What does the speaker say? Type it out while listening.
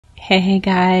Hey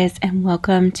guys, and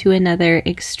welcome to another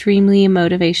extremely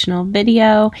motivational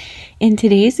video. In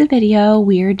today's video,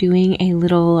 we are doing a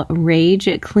little rage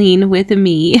clean with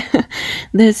me.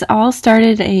 This all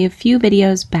started a few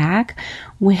videos back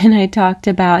when I talked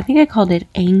about, I think I called it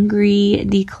Angry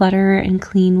Declutter and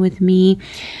Clean with Me,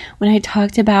 when I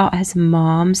talked about as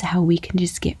moms how we can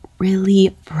just get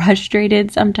really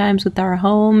frustrated sometimes with our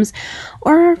homes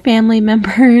or our family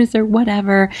members or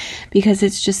whatever, because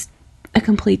it's just a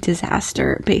complete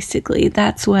disaster. Basically,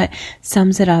 that's what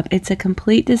sums it up. It's a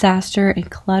complete disaster, a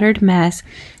cluttered mess,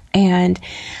 and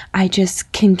I just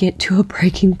can get to a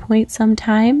breaking point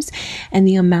sometimes. And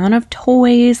the amount of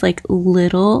toys, like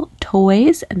little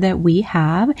toys that we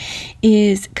have,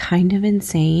 is kind of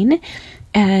insane.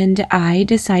 And I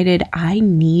decided I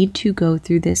need to go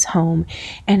through this home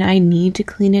and I need to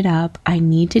clean it up. I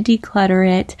need to declutter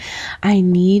it. I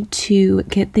need to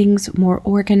get things more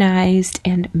organized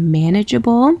and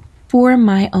manageable for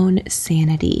my own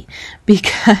sanity,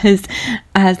 because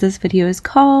as this video is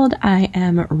called, I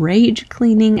am rage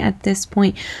cleaning at this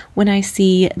point when I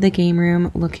see the game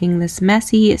room looking this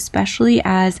messy, especially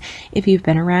as if you've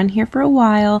been around here for a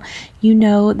while, you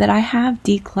know that I have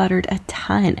decluttered a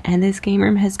ton and this game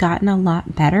room has gotten a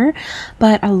lot better,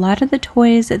 but a lot of the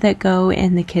toys that go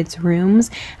in the kids'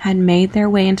 rooms had made their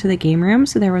way into the game room,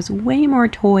 so there was way more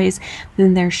toys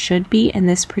than there should be in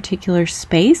this particular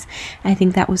space. I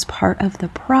think that was part of the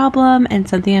problem, and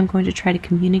something I'm going to try to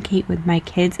communicate with my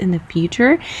kids in the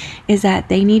future is that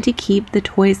they need to keep the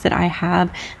toys that I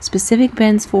have specific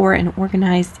bins for and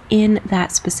organized in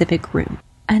that specific room.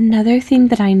 Another thing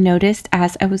that I noticed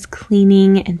as I was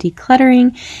cleaning and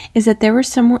decluttering is that there were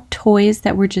some toys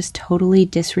that were just totally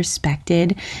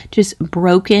disrespected, just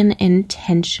broken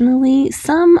intentionally,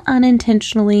 some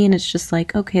unintentionally, and it's just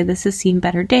like, okay, this has seen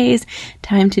better days,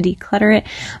 time to declutter it.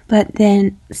 But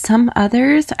then some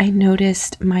others, I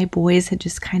noticed my boys had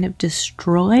just kind of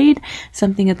destroyed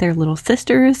something of their little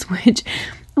sisters, which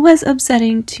was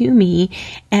upsetting to me,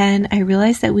 and I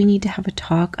realized that we need to have a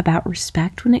talk about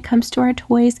respect when it comes to our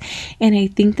toys. And I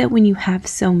think that when you have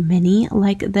so many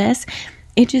like this,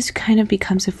 it just kind of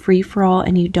becomes a free-for-all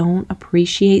and you don't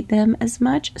appreciate them as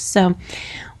much. So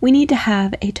we need to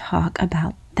have a talk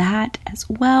about that as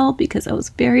well, because I was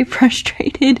very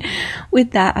frustrated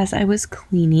with that as I was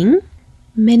cleaning.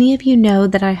 Many of you know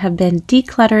that I have been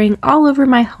decluttering all over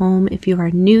my home. If you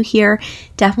are new here,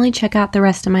 definitely check out the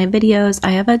rest of my videos.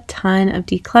 I have a ton of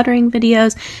decluttering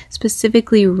videos.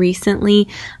 Specifically recently,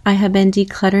 I have been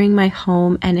decluttering my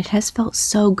home and it has felt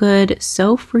so good,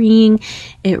 so freeing.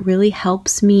 It really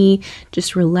helps me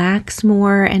just relax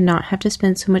more and not have to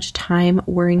spend so much time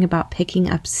worrying about picking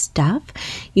up stuff.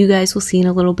 You guys will see in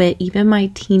a little bit, even my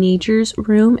teenager's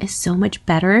room is so much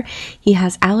better. He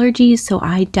has allergies, so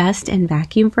I dust and vacuum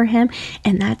for him,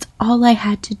 and that's all I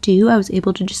had to do. I was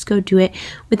able to just go do it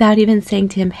without even saying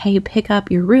to him, hey, pick up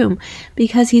your room,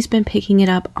 because he's been picking it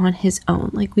up on his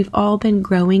own. Like, we've all been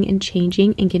growing and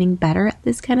changing and getting better at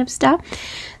this kind of stuff.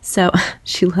 So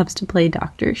she loves to play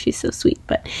doctor. She's so sweet.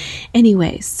 But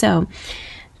anyway, so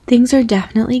things are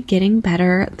definitely getting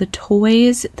better. The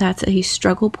toys, that's a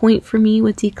struggle point for me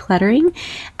with decluttering.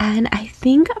 And I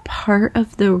think a part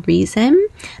of the reason,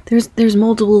 there's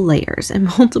multiple layers and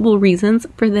multiple reasons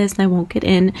for this, and I won't get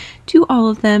into all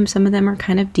of them. Some of them are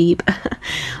kind of deep,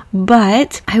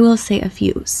 but I will say a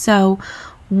few. So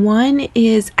one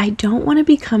is, I don't want to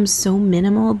become so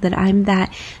minimal that I'm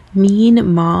that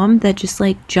mean mom that just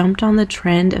like jumped on the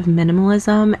trend of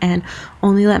minimalism and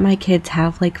only let my kids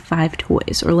have like 5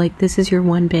 toys, or like, this is your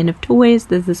one bin of toys,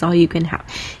 this is all you can have.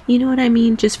 You know what I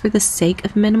mean? Just for the sake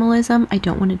of minimalism, I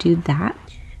don't want to do that.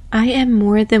 I am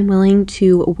more than willing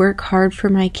to work hard for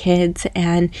my kids,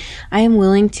 and I am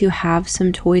willing to have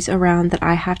some toys around that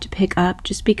I have to pick up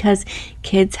just because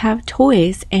kids have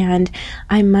toys, and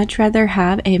I much rather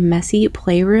have a messy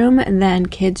playroom than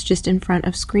kids just in front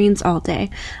of screens all day.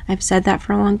 I've said that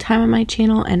for a long time on my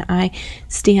channel, and I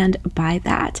stand by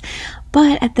that.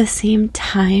 But at the same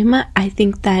time, I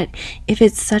think that if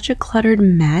it's such a cluttered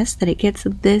mess that it gets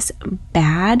this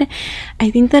bad,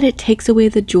 I think that it takes away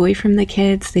the joy from the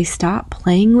kids. They stop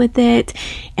playing with it,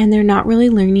 and they're not really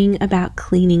learning about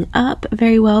cleaning up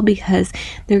very well because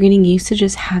they're getting used to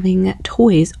just having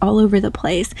toys all over the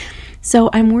place. So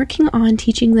I'm working on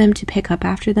teaching them to pick up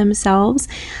after themselves.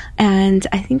 And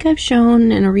I think I've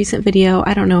shown in a recent video,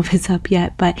 I don't know if it's up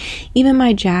yet, but even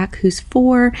my Jack, who's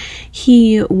 4,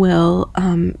 he will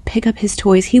pick up his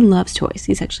toys. He loves toys.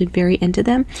 He's actually very into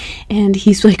them, and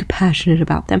he's like passionate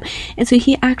about them. And so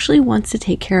he actually wants to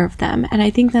take care of them. And I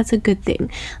think that's a good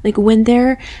thing. Like when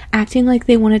they're acting like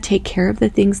they want to take care of the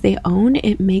things they own,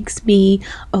 it makes me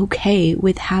okay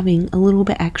with having a little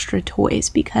bit extra toys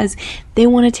because they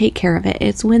want to take care of it.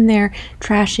 It's when they're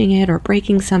trashing it or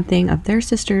breaking something of their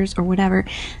sister's or whatever,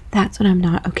 that's when I'm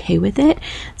not okay with it.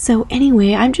 So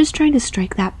anyway, I'm just trying to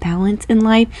strike that balance in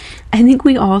life. I think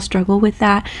we all struggle with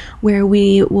that, where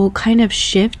we will kind of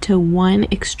shift to one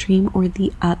extreme or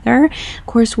the other. Of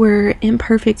course, we're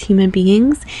imperfect human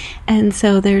beings, and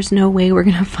so there's no way we're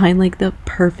going to find like the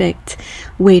perfect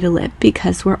way to live,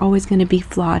 because we're always going to be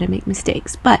flawed and make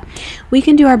mistakes. But we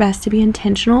can do our best to be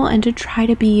intentional and to try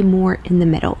to be more in the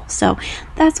middle. So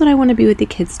that's what I want to be with the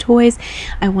kids' toys.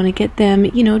 I want to get them,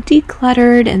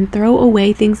 decluttered and throw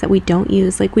away things that we don't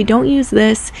use. Like, we don't use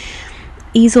this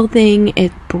easel thing,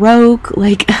 it broke.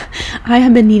 Like, I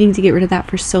have been needing to get rid of that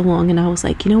for so long, and I was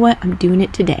like, you know what, I'm doing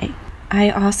it today. I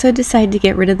also decided to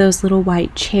get rid of those little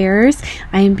white chairs.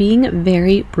 I am being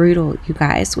very brutal, you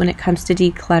guys, when it comes to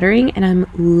decluttering, and I'm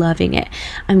loving it.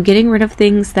 I'm getting rid of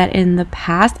things that in the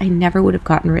past I never would have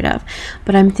gotten rid of.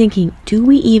 But I'm thinking, do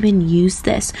we even use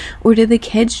this? Or do the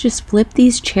kids just flip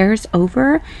these chairs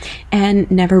over and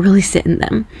never really sit in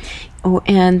them? Oh,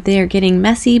 and they're getting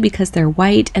messy because they're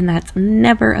white, and that's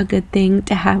never a good thing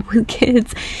to have with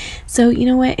kids. So you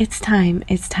know what? It's time.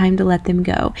 It's time to let them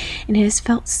go. And it has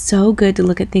felt so good to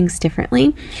look at things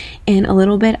differently. In a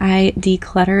little bit, I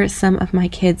declutter some of my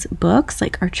kids' books,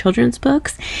 like our children's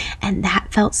books, and that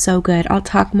felt so good. I'll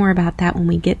talk more about that when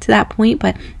we get to that point,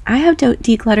 but I have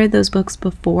decluttered those books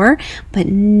before, but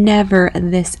never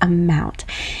this amount.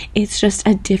 It's just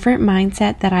a different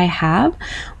mindset that I have,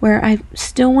 where I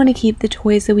still want to keep the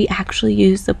toys that we actually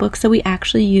use, the books that we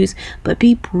actually use, but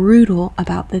be brutal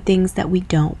about the things that we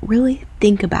don't. Really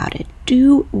think about it.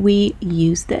 Do we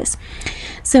use this?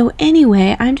 So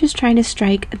anyway, I'm just trying to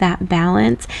strike that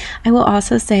balance. I will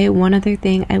also say one other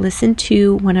thing. I listened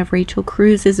to one of Rachel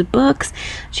Cruz's books.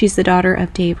 She's the daughter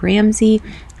of Dave Ramsey,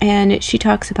 and she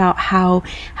talks about how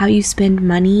you spend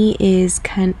money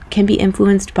can be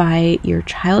influenced by your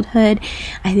childhood.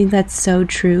 I think that's so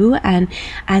true. And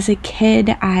as a kid,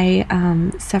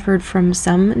 I suffered from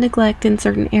some neglect in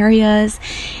certain areas,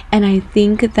 and I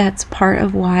think that's part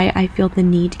of why I feel the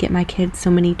need to get my kids so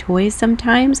many toys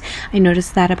sometimes. I notice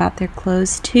that about their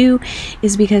clothes too,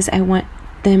 is because I want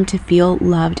them to feel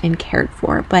loved and cared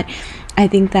for. But I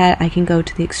think that I can go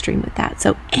to the extreme with that.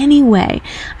 So anyway,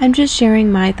 I'm just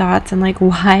sharing my thoughts on like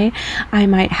why I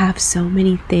might have so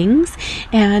many things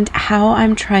and how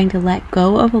I'm trying to let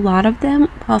go of a lot of them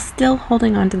while still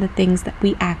holding on to the things that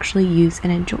we actually use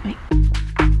and enjoy.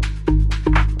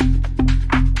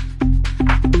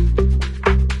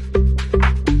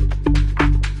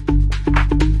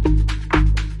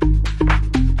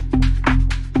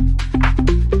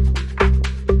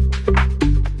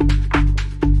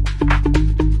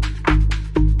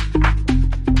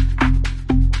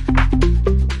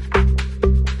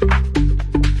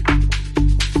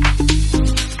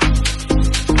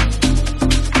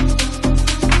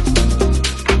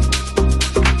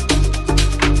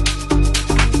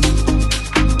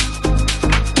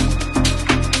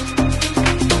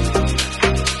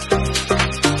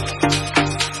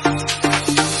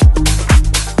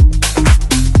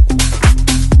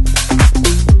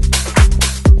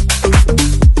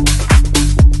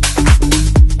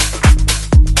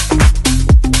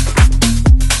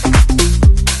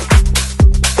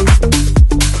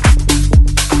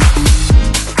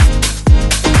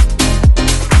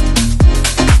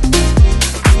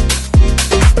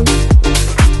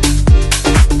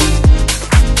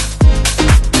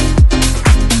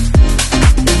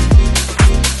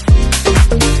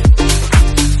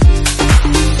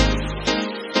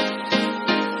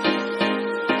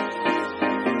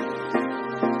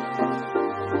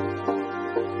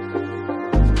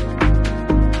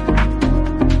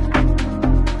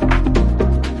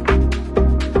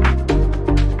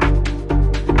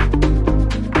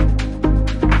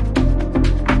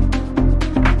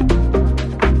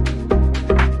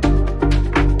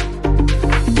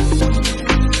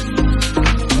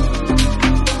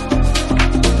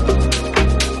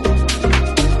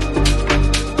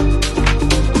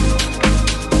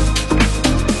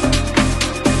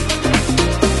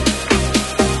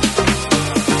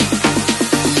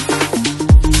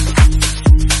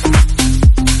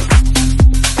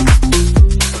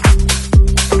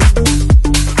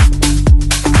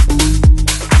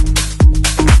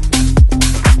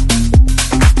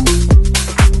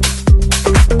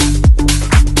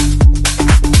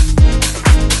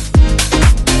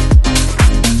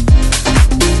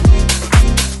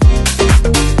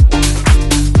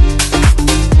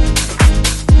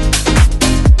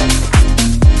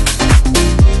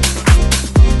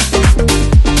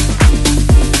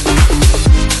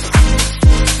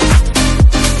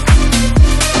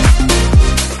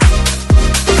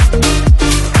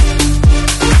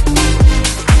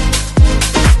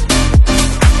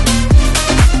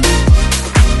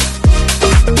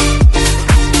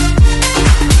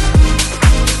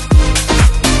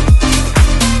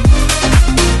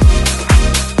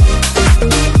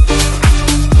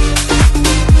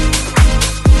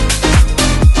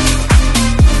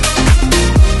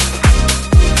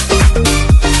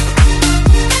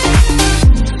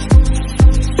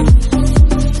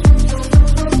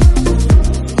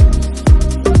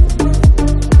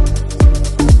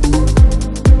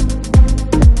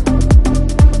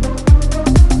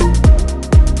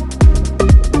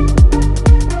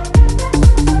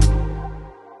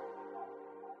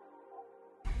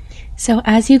 So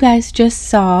as you guys just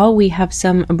saw, we have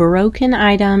some broken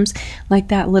items like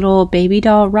that little baby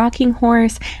doll rocking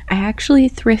horse. I actually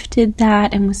thrifted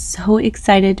that and was so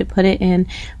excited to put it in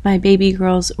my baby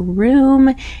girl's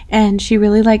room, and she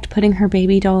really liked putting her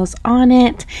baby dolls on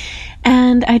it,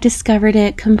 and I discovered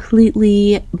it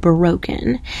completely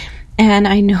broken. And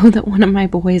I know that one of my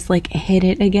boys hit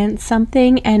it against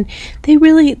something, and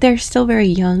they're still very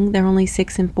young. They're only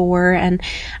 6 and 4, and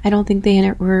I don't think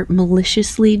they were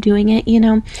maliciously doing it,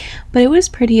 but it was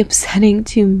pretty upsetting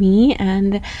to me.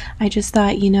 And I just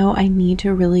thought, I need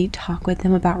to really talk with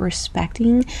them about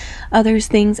respecting others'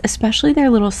 things, especially their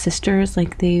little sisters.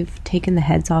 They've taken the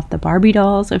heads off the Barbie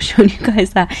dolls. I've shown you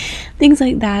guys that, things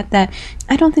like that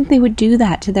I don't think they would do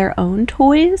that to their own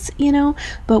toys,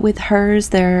 but with hers,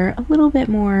 they're a little bit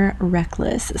more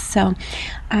reckless. So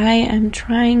I am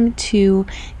trying to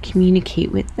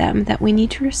communicate with them that we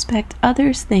need to respect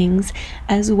others' things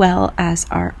as well as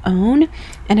our own.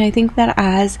 And I think that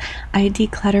as I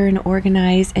declutter and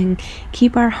organize and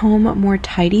keep our home more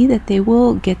tidy, that they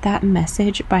will get that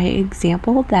message by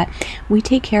example, that we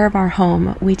take care of our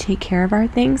home, we take care of our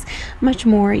things much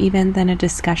more even than a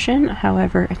discussion.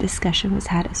 However, a discussion was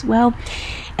had as well.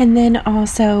 And then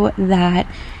also that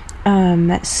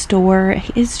store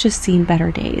is just seen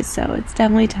better days, so it's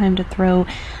definitely time to throw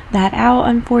that out,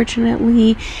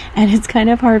 unfortunately, and it's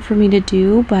kind of hard for me to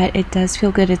do, but it does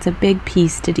feel good. It's a big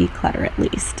piece to declutter at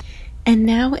least. And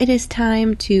now it is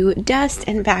time to dust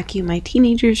and vacuum my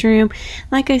teenager's room.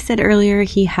 Like I said earlier,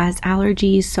 he has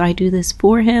allergies, so I do this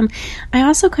for him. I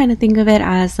also kind of think of it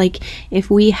as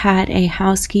if we had a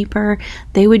housekeeper,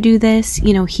 they would do this.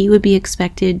 He would be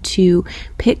expected to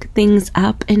pick things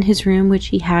up in his room, which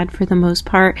he had for the most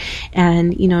part,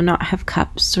 and, not have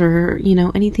cups or,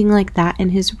 anything like that in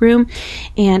his room.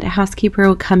 And a housekeeper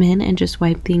would come in and just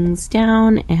wipe things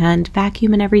down and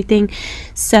vacuum and everything.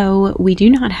 So we do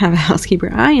not have a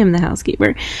housekeeper. I am the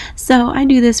housekeeper. So I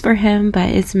do this for him, but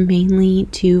it's mainly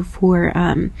for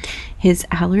his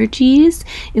allergies.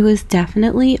 It was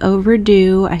definitely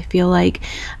overdue. I feel like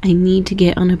I need to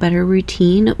get on a better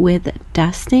routine with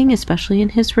dusting, especially in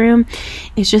his room.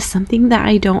 It's just something that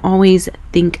I don't always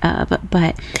think of,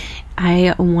 but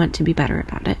I want to be better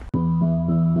about it.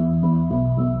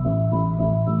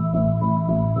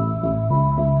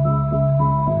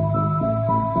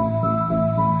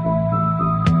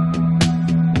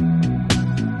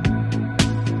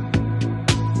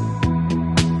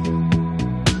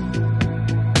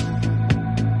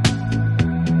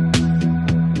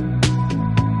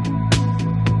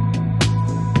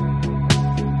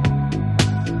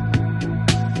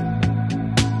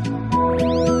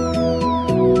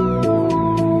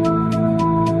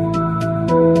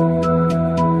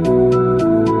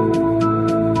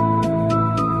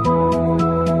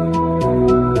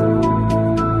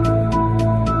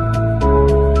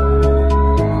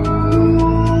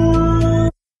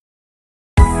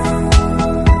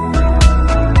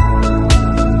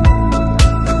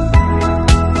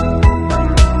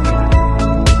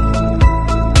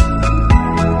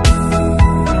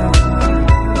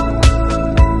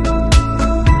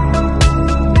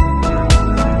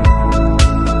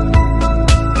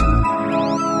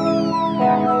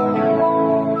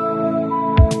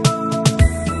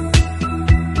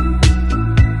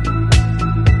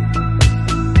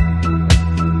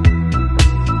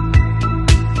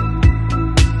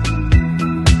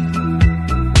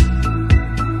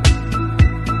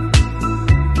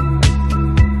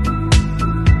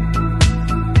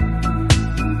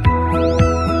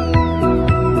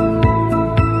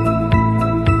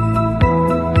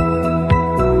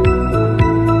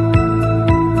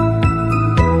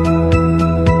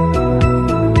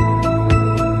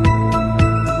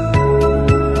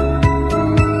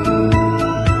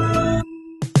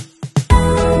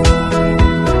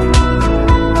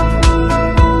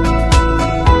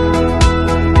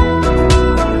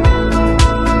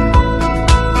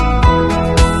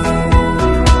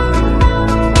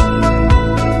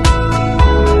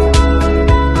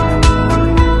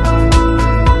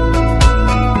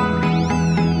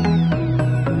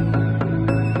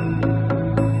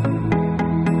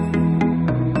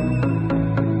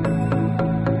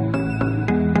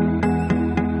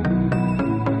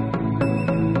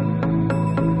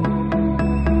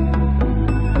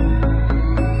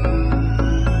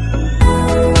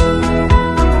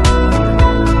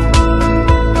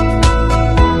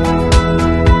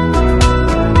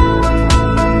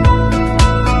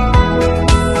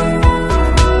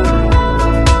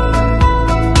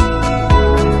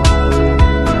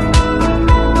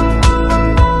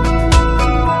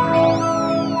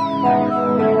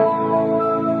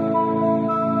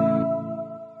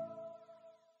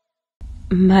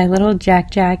 My little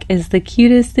Jack is the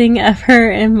cutest thing ever,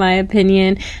 in my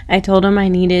opinion. I told him I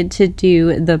needed to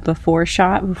do the before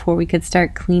shot before we could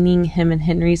start cleaning him and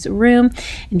Henry's room.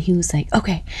 And he was like,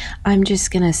 okay, I'm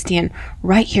just going to stand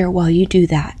right here while you do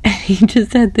that. And he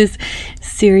just had this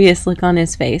serious look on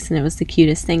his face, and it was the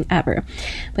cutest thing ever.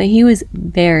 But he was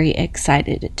very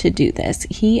excited to do this.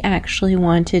 He actually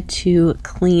wanted to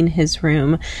clean his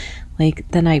room like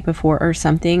the night before or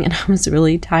something, and I was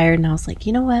really tired, and I was like,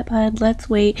 you know what, bud, let's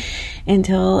wait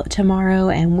until tomorrow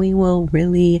and we will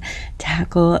really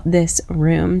tackle this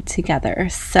room together.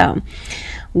 So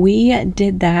we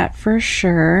did that for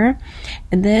sure.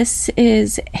 This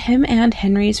is him and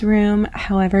Henry's room.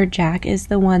 However, Jack is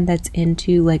the one that's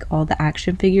into like all the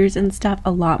action figures and stuff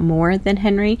a lot more than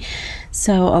Henry.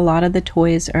 So a lot of the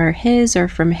toys are his or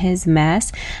from his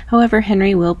mess. However,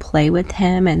 Henry will play with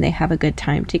him and they have a good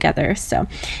time together. So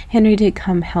Henry did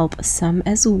come help some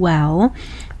as well.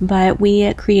 But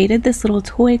we created this little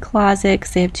toy closet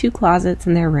because they have 2 closets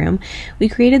in their room. We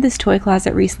created this toy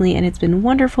closet recently and it's been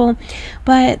wonderful,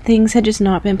 but things had just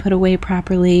not been put away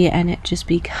properly and it just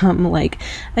become like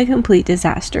a complete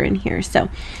disaster in here. So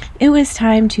it was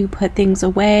time to put things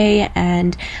away,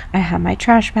 and I have my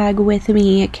trash bag with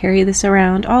me, carry this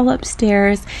around all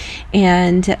upstairs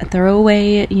and throw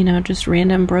away, just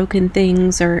random broken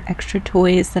things or extra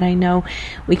toys that I know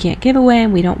we can't give away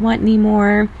and we don't want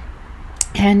anymore.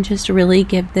 And just really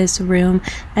give this room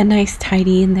a nice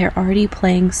tidy. And they're already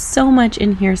playing so much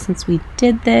in here since we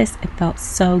did this. It felt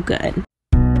so good.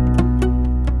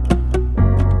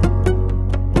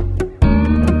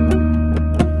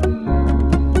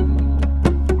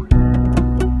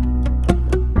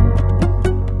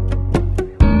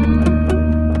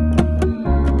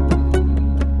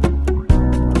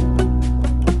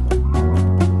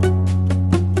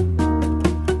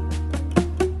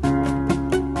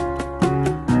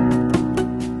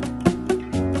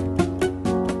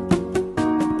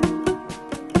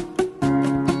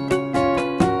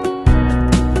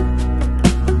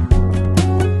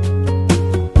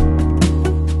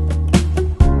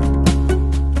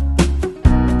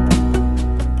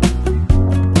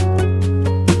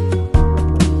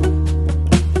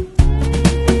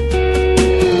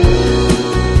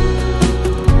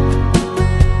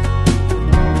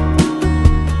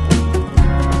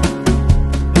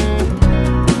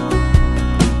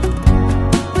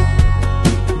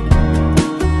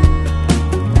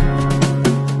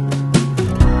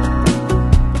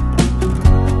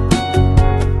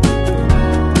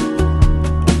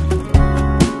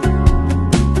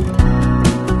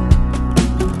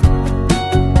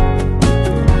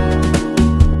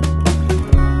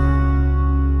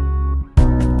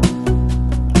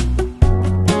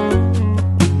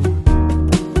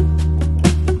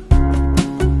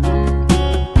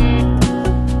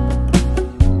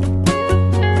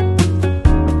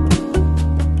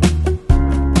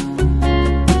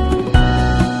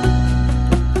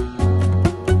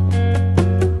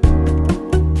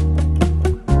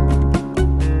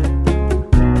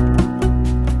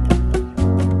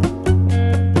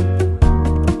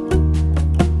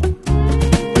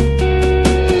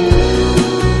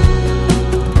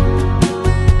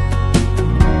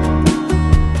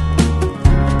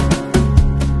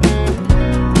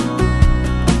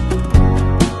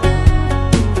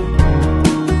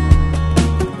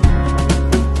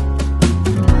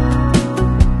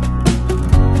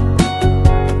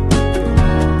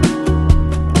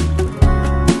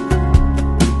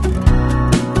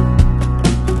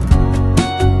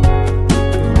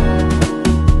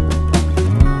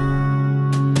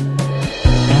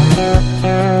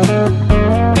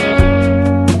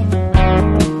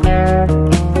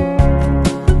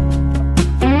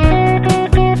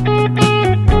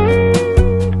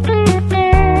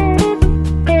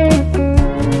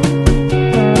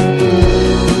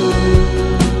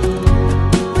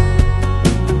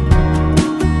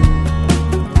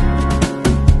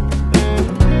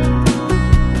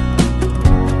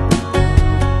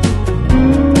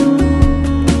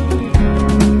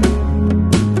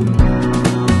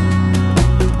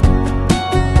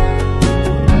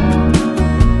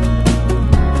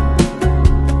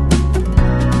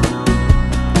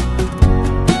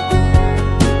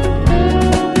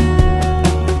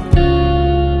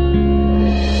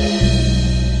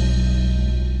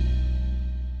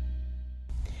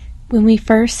 When we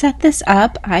first set this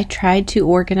up, I tried to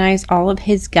organize all of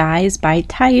his guys by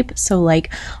type. So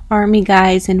like army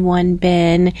guys in one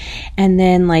bin, and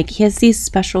then like he has these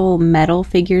special metal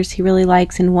figures he really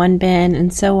likes in one bin,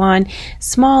 and so on.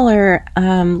 Smaller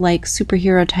like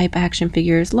superhero type action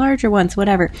figures, larger ones,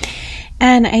 whatever.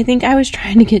 And I think I was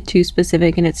trying to get too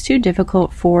specific, and it's too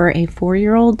difficult for a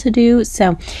 4-year-old to do.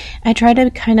 So I try to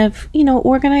kind of,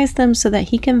 organize them so that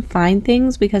he can find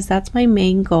things, because that's my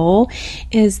main goal,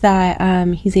 is that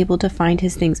he's able to find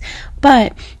his things.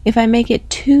 But if I make it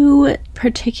too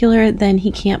particular, then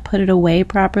he can't put it away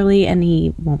properly, and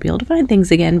he won't be able to find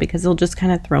things again, because he'll just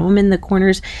kind of throw them in the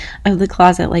corners of the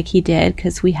closet like he did,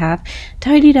 because we have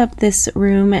tidied up this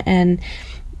room and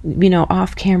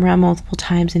off camera multiple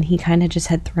times, and he kind of just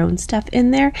had thrown stuff in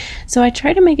there. So I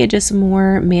try to make it just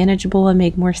more manageable and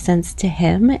make more sense to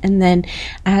him. And then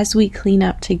as we clean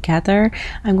up together,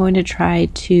 I'm going to try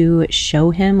to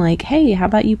show him like, hey, how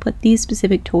about you put these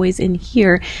specific toys in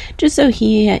here, just so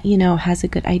he, has a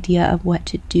good idea of what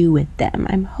to do with them.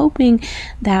 I'm hoping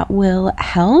that will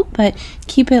help, but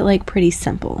keep it like pretty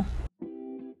simple.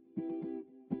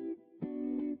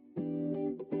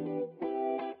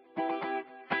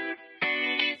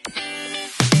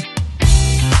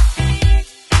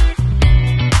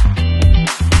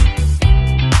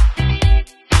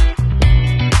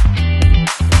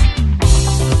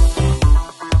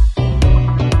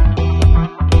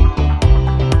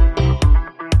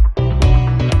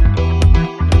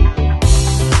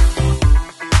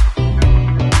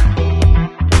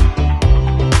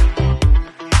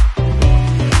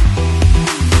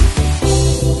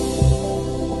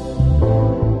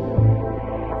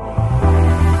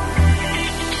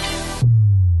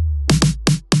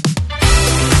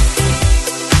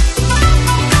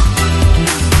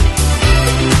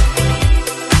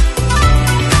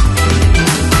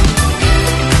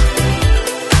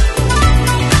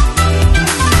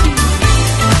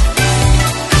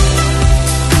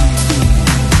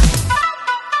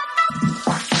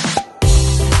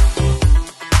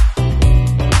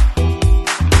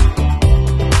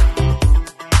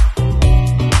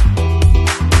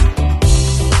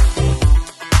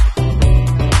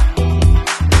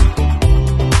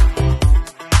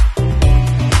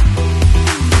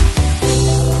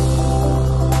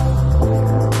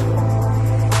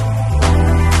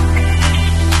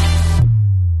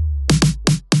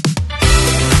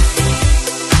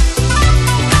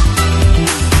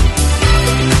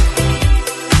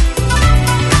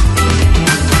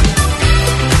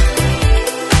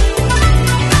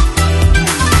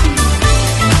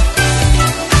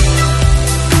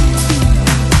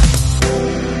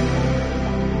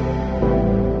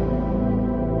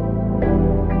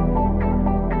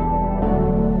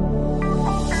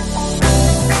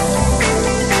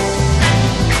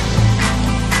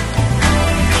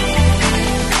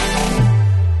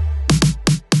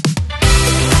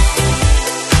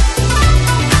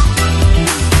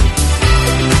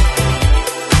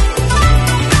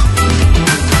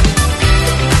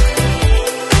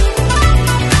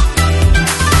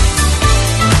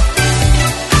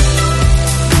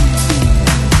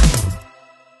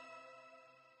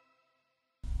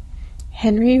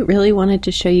 Henry really wanted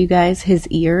to show you guys his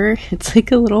ear. It's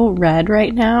like a little red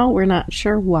right now. We're not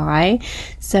sure why.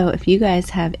 So if you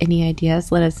guys have any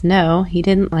ideas, let us know. He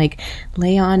didn't like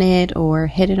lay on it or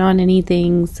hit it on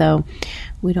anything. So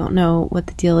we don't know what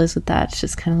the deal is with that. It's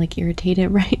just kind of like irritated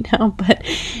right now, but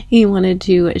he wanted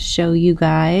to show you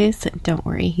guys. Don't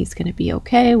worry, he's going to be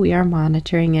okay. We are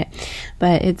monitoring it,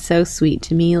 but it's so sweet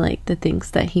to me, like the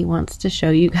things that he wants to show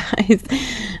you guys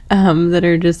that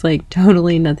are just like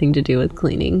totally nothing to do with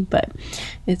cleaning, but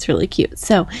it's really cute.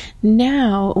 So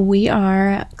now we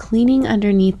are cleaning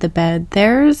underneath the bed.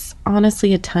 There's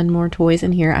honestly a ton more toys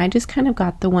in here. I just kind of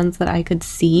got the ones that I could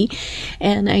see,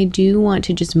 and I do want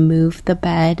to just move the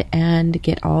bed and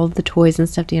get all of the toys and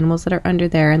stuffed animals that are under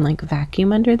there and like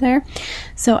vacuum under there.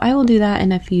 So I will do that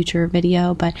in a future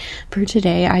video, but for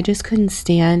today I just couldn't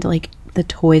stand like the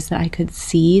toys that I could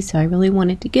see, so I really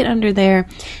wanted to get under there,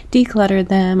 declutter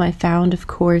them. I found, of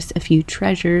course, a few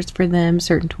treasures for them,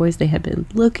 certain toys they had been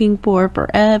looking for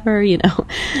forever, you know,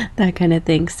 that kind of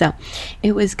thing. So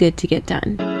it was good to get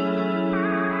done.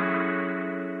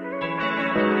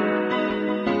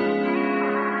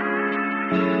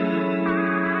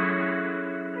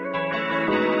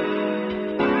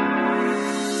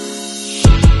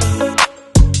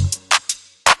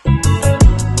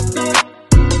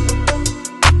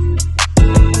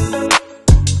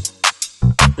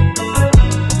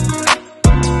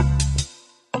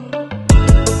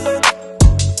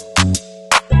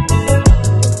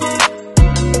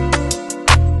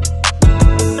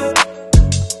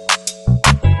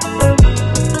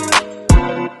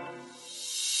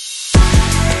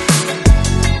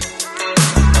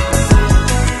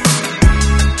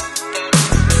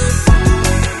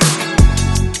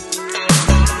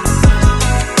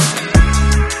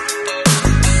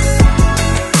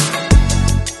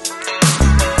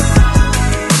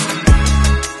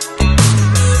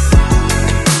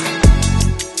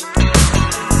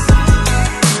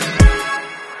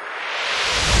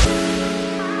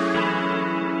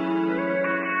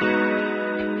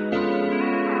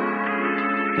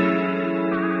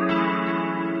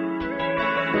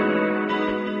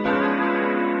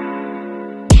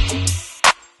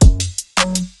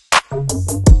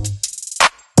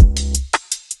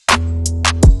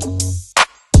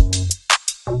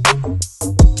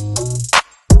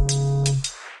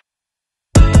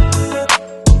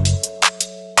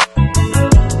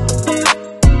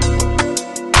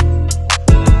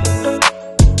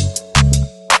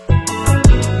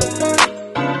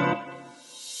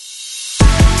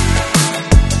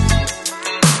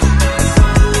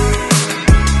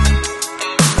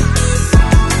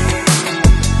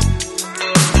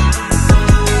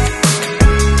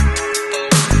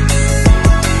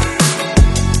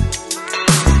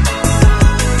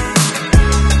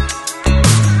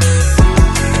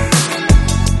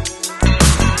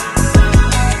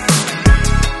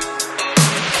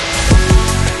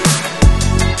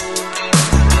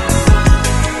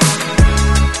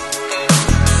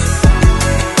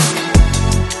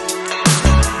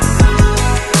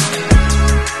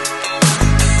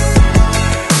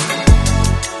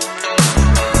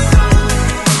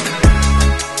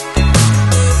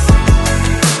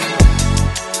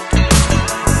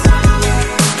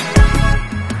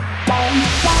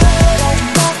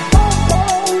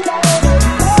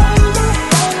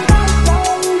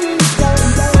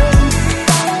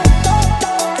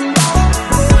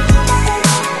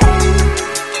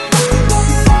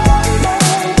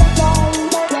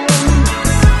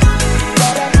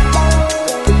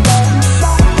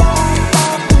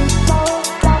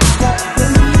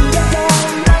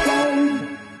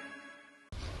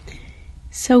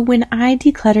 So when I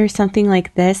declutter something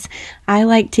like this, I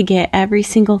like to get every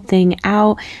single thing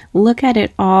out, look at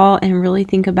it all, and really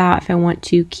think about if I want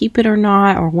to keep it or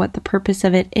not, or what the purpose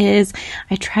of it is.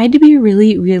 I tried to be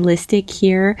really realistic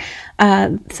here.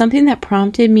 Something that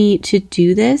prompted me to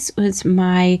do this was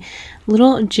my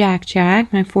little Jack,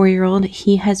 my 4-year-old.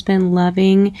 He has been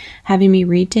loving having me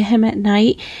read to him at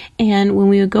night. And when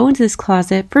we would go into this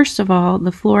closet, first of all,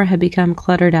 the floor had become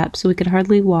cluttered up, so we could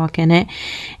hardly walk in it.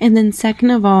 And then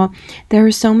second of all, there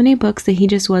were so many books that he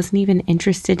just wasn't even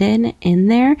interested in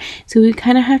there. So we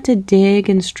kind of have to dig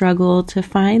and struggle to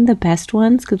find the best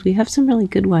ones, because we have some really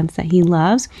good ones that he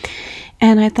loves.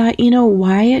 And I thought,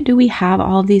 why do we have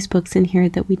all of these books in here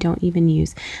that we don't even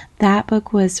use? That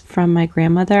book was from my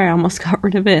grandmother. I almost got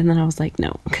rid of it, and then I was like,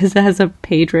 no, because it has a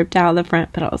page ripped out of the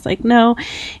front. But I was like, no,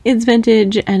 it's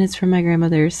vintage and it's from my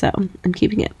grandmother, so I'm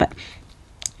keeping it. But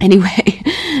anyway,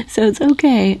 so it's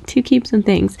okay to keep some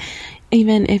things,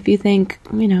 even if you think,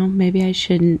 maybe I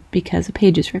shouldn't because a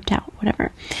page is ripped out,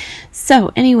 whatever.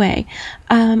 So anyway,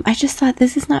 I just thought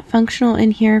this is not functional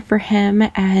in here for him.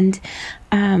 And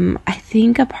I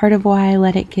think a part of why I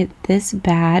let it get this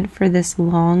bad for this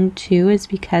long too is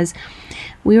because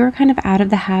we were kind of out of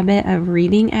the habit of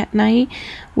reading at night.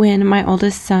 When my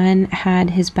oldest son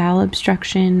had his bowel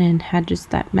obstruction and had just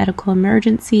that medical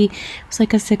emergency, it was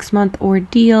like a 6-month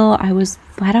ordeal. I was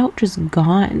flat out just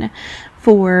gone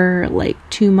for like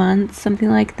 2 months, something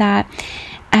like that.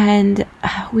 And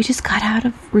we just got out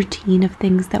of routine of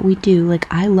things that we do. Like,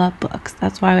 I love books.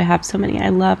 That's why I have so many. I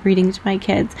love reading to my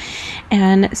kids.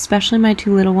 And especially my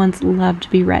 2 little ones love to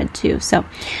be read to. So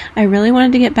I really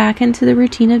wanted to get back into the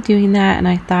routine of doing that. And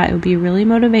I thought it would be really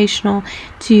motivational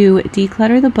to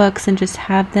declutter the books and just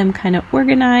have them kind of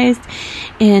organized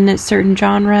in certain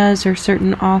genres or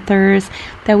certain authors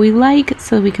that we like,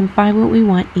 so we can find what we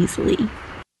want easily.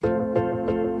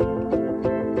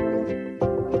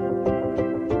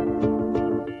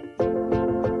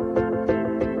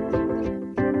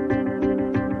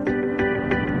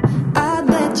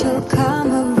 You'll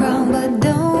come around, but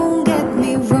don't get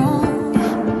me wrong.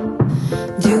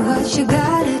 Do what you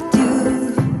gotta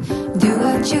do. Do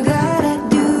what you gotta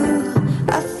do.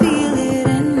 I feel it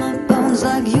in my bones,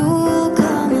 like you'll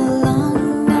come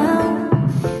along now.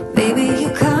 Baby,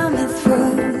 you're coming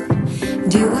through.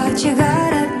 Do what you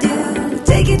gotta do.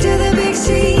 Take it to the big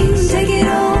scene, take it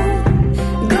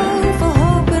on. Go for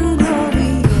hope and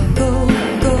glory. Go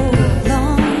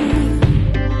long.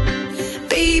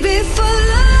 Baby, for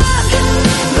love.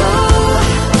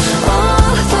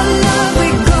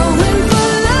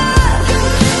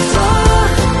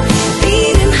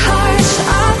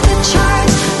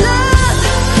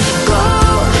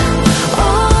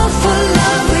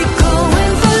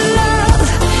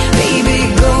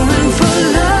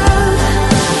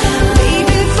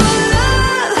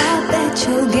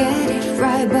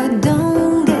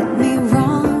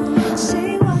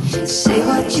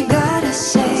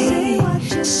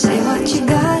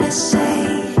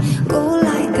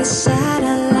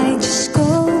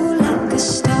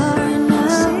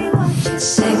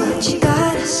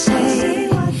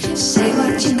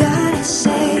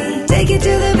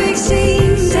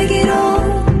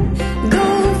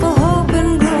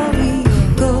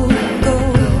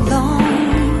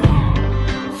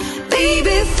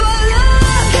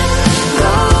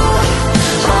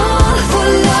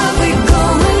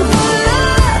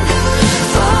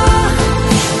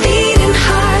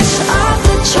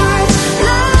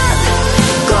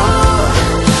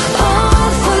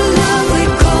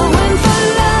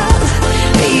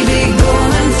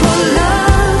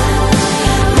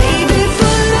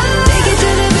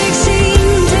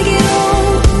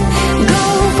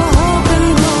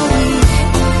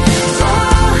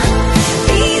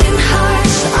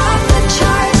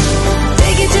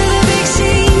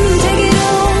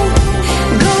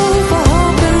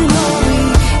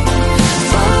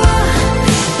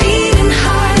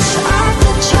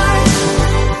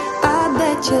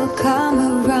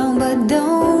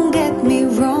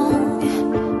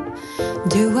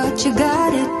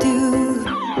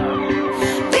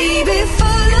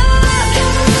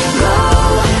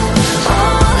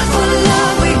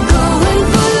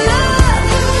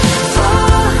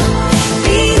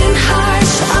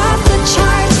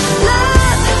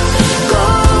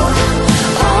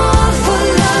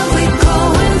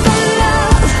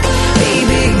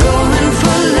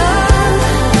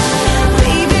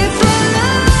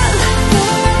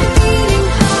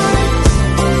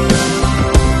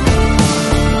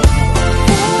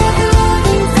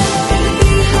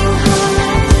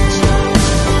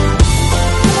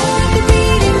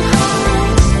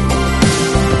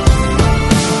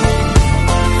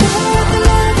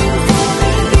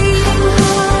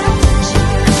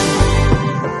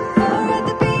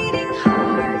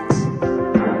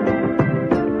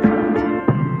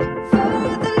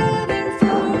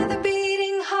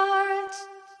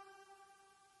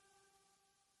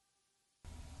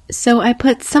 So I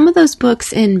put some of those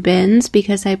books in bins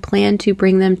because I plan to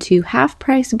bring them to half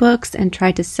price books and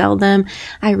try to sell them.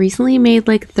 I recently made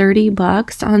like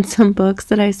 $30 on some books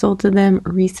that I sold to them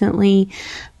recently.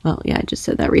 Well, yeah, I just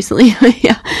said that recently.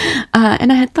 Yeah.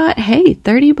 And I had thought, hey,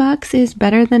 $30 is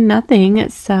better than nothing.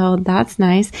 So that's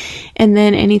nice. And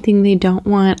then anything they don't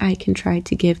want, I can try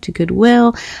to give to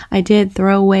Goodwill. I did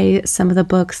throw away some of the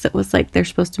books that was like they're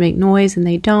supposed to make noise and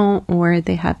they don't, or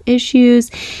they have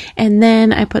issues. And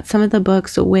then I put some of the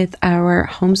books with our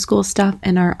homeschool stuff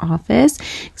in our office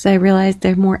because I realized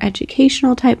they're more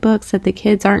educational type books that the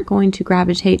kids aren't going to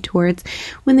gravitate towards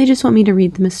when they just want me to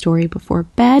read them a story before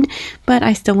bed, but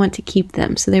I still want to keep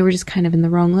them. So they were just kind of in the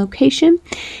wrong location.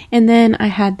 And then I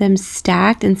had them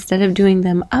stacked instead of doing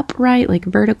them upright, like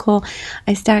vertical.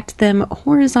 I stacked them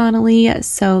horizontally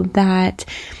so that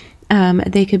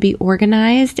they could be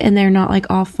organized and they're not like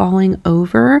all falling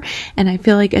over. And I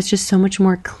feel like it's just so much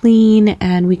more clean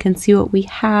and we can see what we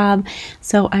have.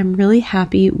 So I'm really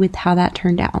happy with how that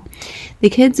turned out. The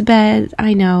kids' beds,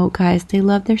 I know, guys, they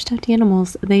love their stuffed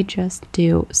animals. They just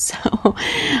do. So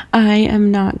I am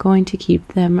not going to keep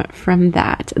them from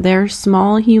that. They're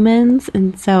small humans.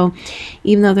 And so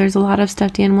even though there's a lot of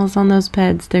stuffed animals on those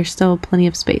beds, there's still plenty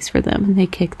of space for them and they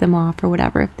kick them off or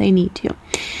whatever if they need to.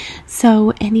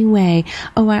 So anyway,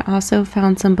 I also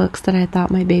found some books that I thought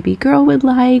my baby girl would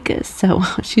like. So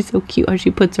she's so cute how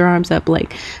she puts her arms up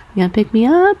like, you gonna pick me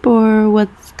up or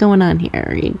what's going on here?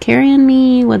 Are you carrying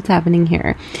me? What's happening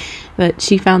here? But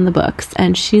she found the books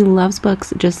and she loves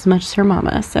books just as much as her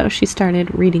mama. So she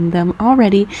started reading them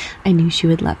already. I knew she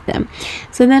would love them.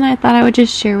 So then I thought I would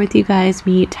just share with you guys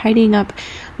me tidying up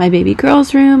my baby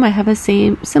girl's room. I have a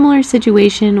similar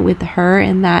situation with her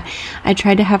in that I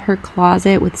tried to have her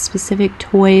closet with specific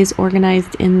toys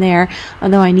organized in there,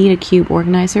 although I need a cube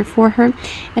organizer for her.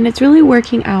 And it's really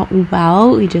working out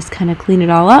well. We just kind of clean it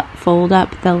all up, fold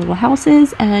up the little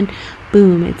houses, and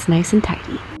boom, it's nice and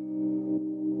tidy.